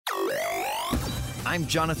I'm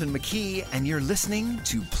Jonathan McKee, and you're listening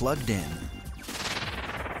to Plugged In.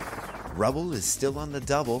 Rubble is still on the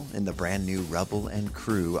double in the brand new Rubble and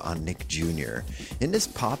Crew on Nick Jr. In this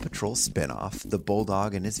Paw Patrol spinoff, the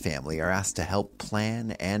Bulldog and his family are asked to help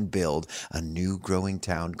plan and build a new growing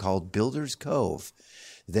town called Builders Cove.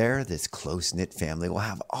 There, this close-knit family will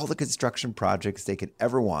have all the construction projects they could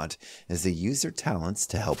ever want as they use their talents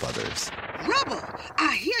to help others. Rubble,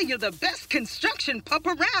 I hear you're the best construction pup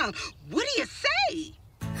around. What do you say?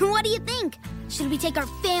 What do you think? Should we take our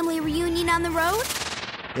family reunion on the road?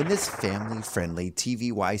 In this family-friendly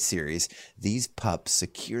TVY series, these pups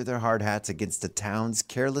secure their hard hats against the town's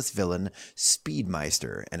careless villain,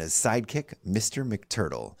 Speedmeister, and his sidekick, Mr.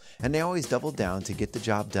 McTurtle. And they always double down to get the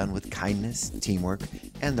job done with kindness, teamwork,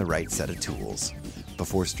 and the right set of tools.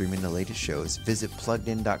 Before streaming the latest shows, visit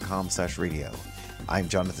pluggedin.com/radio. I'm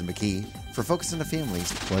Jonathan McKee for Focus on the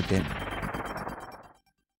Family's Plugged In.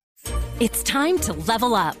 It's time to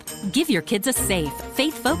level up. Give your kids a safe,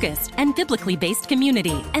 faith-focused, and biblically based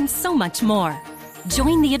community, and so much more.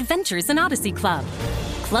 Join the Adventures in Odyssey Club.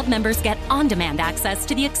 Club members get on-demand access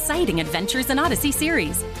to the exciting Adventures in Odyssey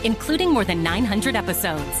series, including more than 900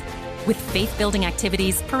 episodes. With faith-building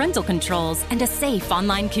activities, parental controls, and a safe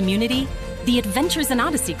online community, the Adventures in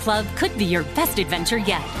Odyssey Club could be your best adventure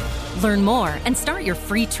yet. Learn more and start your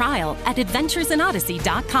free trial at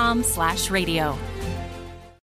adventuresinodyssey.com/radio.